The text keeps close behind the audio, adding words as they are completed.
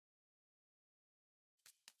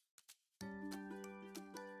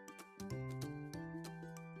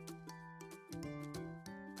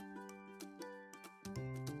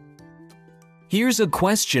Here's a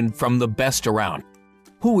question from the best around.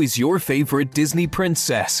 Who is your favorite Disney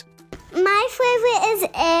princess? My favorite is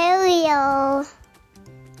Ariel.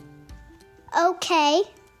 Okay.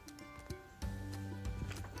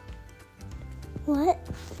 What?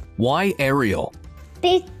 Why Ariel?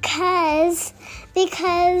 Because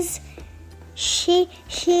she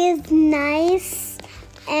is nice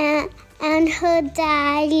and her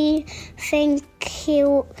daddy think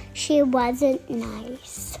she wasn't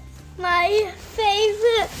nice. My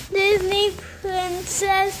favorite Disney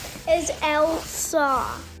princess is Elsa.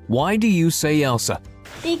 Why do you say Elsa?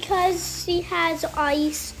 Because she has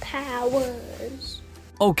ice powers.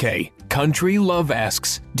 Okay, Country Love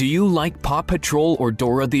asks, do you like Paw Patrol or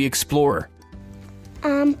Dora the Explorer?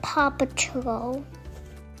 Paw Patrol.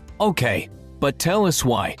 Okay, but tell us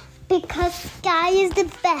why. Because Sky is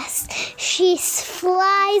the best. She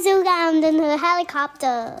flies around in her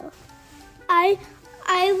helicopter.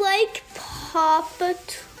 I like Paw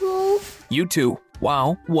Patrol. You too.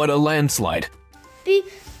 Wow, what a landslide.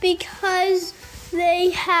 Because they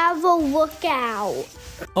have a lookout.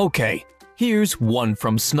 Okay, here's one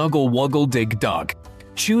from Snuggle Wuggle Dig Dog.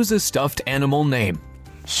 Choose a stuffed animal name.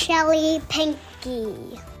 Shelly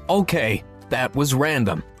Pinky. Okay, that was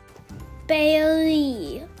random.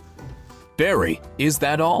 Barry. Barry, is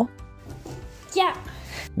that all? Yeah.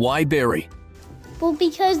 Why Barry? Well,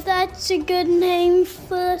 because that's a good name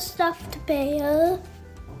for a stuffed bear.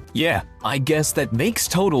 Yeah, I guess that makes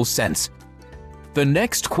total sense. The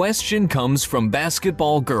next question comes from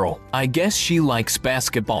Basketball Girl. I guess she likes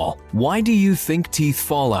basketball. Why do you think teeth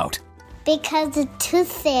fall out? Because the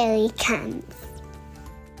tooth fairy comes.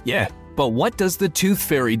 Yeah, but what does the tooth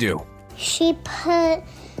fairy do? She put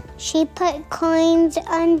coins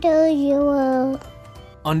under your...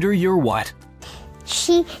 Under your what?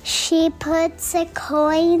 She puts a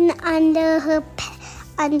coin under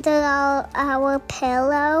our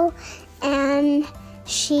pillow, and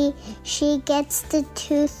she gets the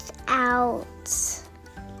tooth out.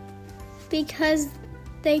 Because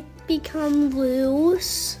they become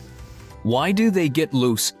loose. Why do they get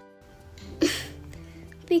loose?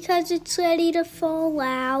 Because it's ready to fall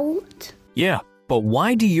out. Yeah, but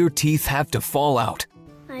why do your teeth have to fall out?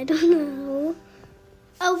 I don't know.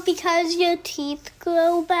 Oh, because your teeth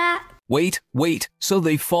grow back? Wait, so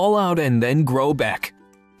they fall out and then grow back?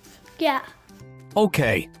 Yeah.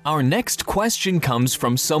 Okay, our next question comes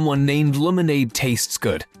from someone named Lemonade Tastes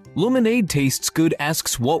Good. Lemonade Tastes Good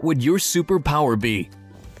asks, what would your superpower be?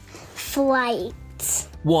 Flight.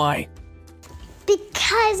 Why?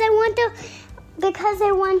 Because I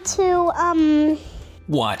want to,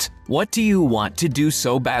 What? What do you want to do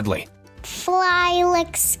so badly? fly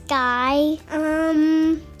like Sky.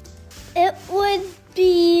 It would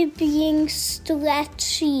be being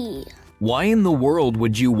stretchy. Why in the world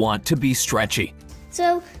would you want to be stretchy?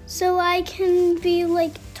 So I can be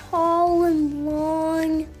like tall and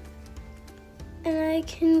long, and I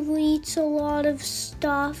can reach a lot of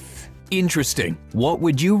stuff. Interesting. What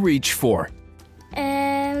would you reach for?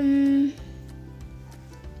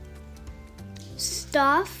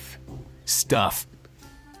 Stuff.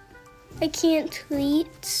 I can't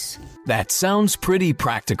reach. That sounds pretty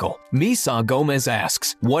practical. Misa Gomez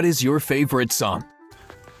asks, what is your favorite song?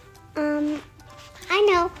 I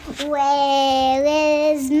know. Where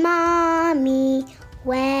is mommy?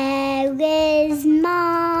 Where is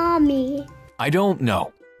mommy? I don't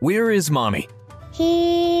know. Where is mommy?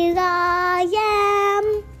 Here I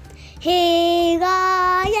am. Here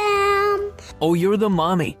I am. Oh, you're the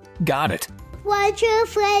mommy. Got it. What's your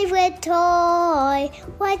favorite toy?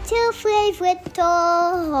 What's your favorite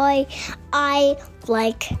toy? I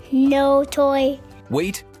like no toy.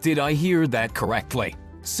 Wait, did I hear that correctly?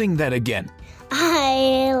 Sing that again.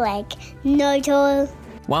 I like no toy.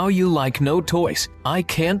 Wow, you like no toys. I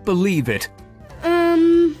can't believe it.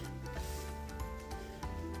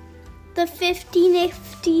 The 50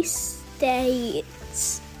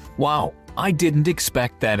 states. Wow, I didn't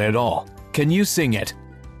expect that at all. Can you sing it?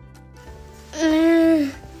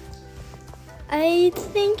 I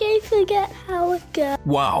think I forget how it goes.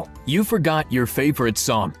 Wow, you forgot your favorite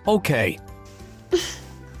song. Okay.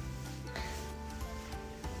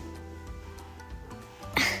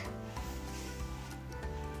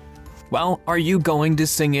 Well, are you going to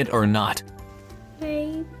sing it or not?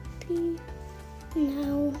 Maybe.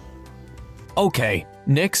 No. Okay,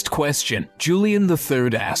 next question. Julian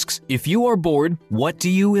III asks, if you are bored, what do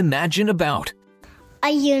you imagine about? A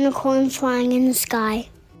unicorn flying in the sky.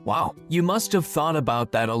 Wow, you must have thought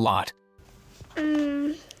about that a lot.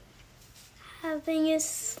 Having a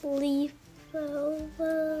sleepover.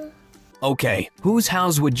 Okay, whose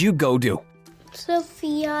house would you go to?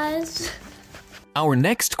 Sophia's. Our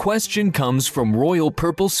next question comes from Royal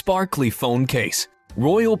Purple Sparkly Phone Case.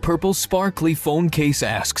 Royal Purple Sparkly Phone Case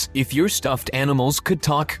asks, if your stuffed animals could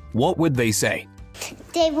talk, what would they say?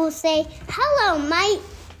 They will say, hello, Mike.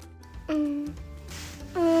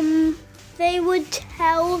 They would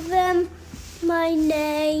tell them my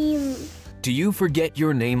name. Do you forget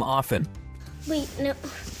your name often? Wait, no.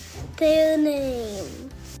 Their name.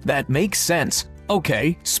 That makes sense.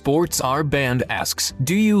 Okay, Sports R Band asks,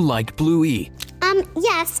 do you like Bluey?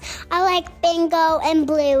 Yes, I like Bingo and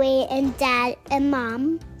Bluey and Dad and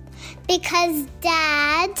Mom. Because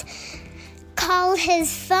Dad called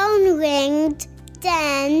his phone ringed,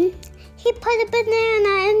 then he put a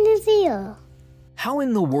banana in his ear. How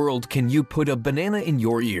in the world can you put a banana in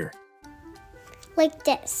your ear? Like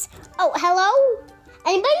this. Oh, hello?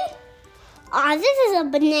 Anybody? Oh, this is a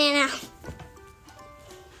banana.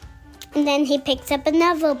 And then he picks up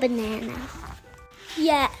another banana.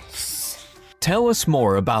 Yes. Tell us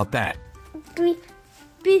more about that.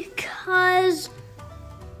 Because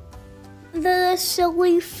they're a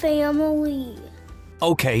silly family.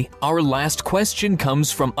 Okay, our last question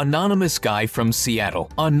comes from Anonymous Guy from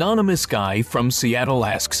Seattle. Anonymous Guy from Seattle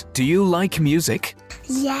asks, do you like music?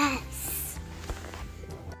 Yes.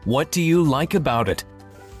 What do you like about it?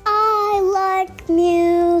 I like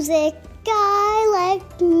music. I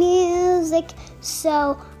like music.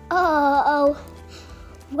 So,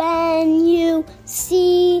 when you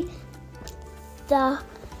see the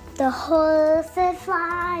horses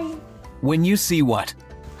fly. When you see what?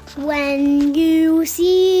 When you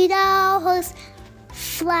see the horse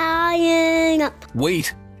flying up.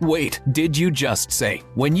 Wait, did you just say,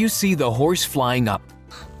 when you see the horse flying up?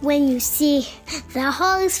 When you see the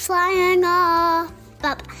horse flying up.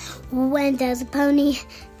 When does a pony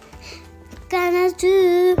gonna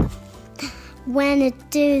do? When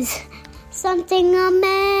it does something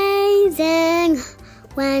amazing.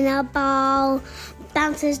 When a ball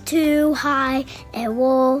bounces too high, it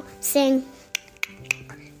will sing.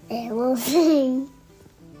 It will sing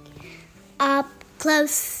up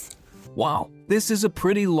close. Wow, this is a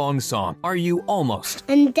pretty long song. Are you almost?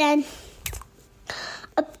 And then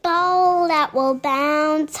a ball that will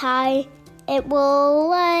bounce high. It will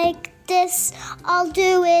like this. I'll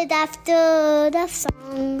do it after the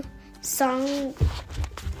song.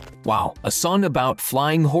 Wow, a song about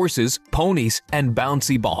flying horses, ponies, and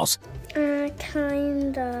bouncy balls.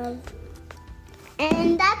 Kind of.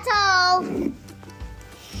 And that's all.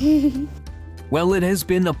 Well, it has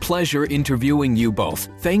been a pleasure interviewing you both.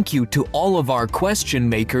 Thank you to all of our question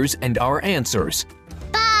makers and our answers.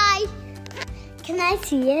 Bye. Can I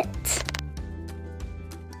see it?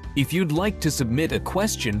 If you'd like to submit a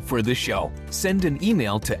question for the show, send an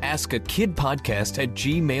email to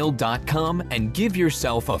askakidpodcast@gmail.com and give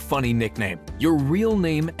yourself a funny nickname. Your real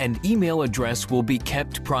name and email address will be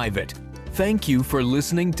kept private. Thank you for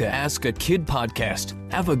listening to Ask a Kid Podcast.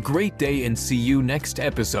 Have a great day and see you next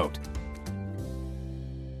episode.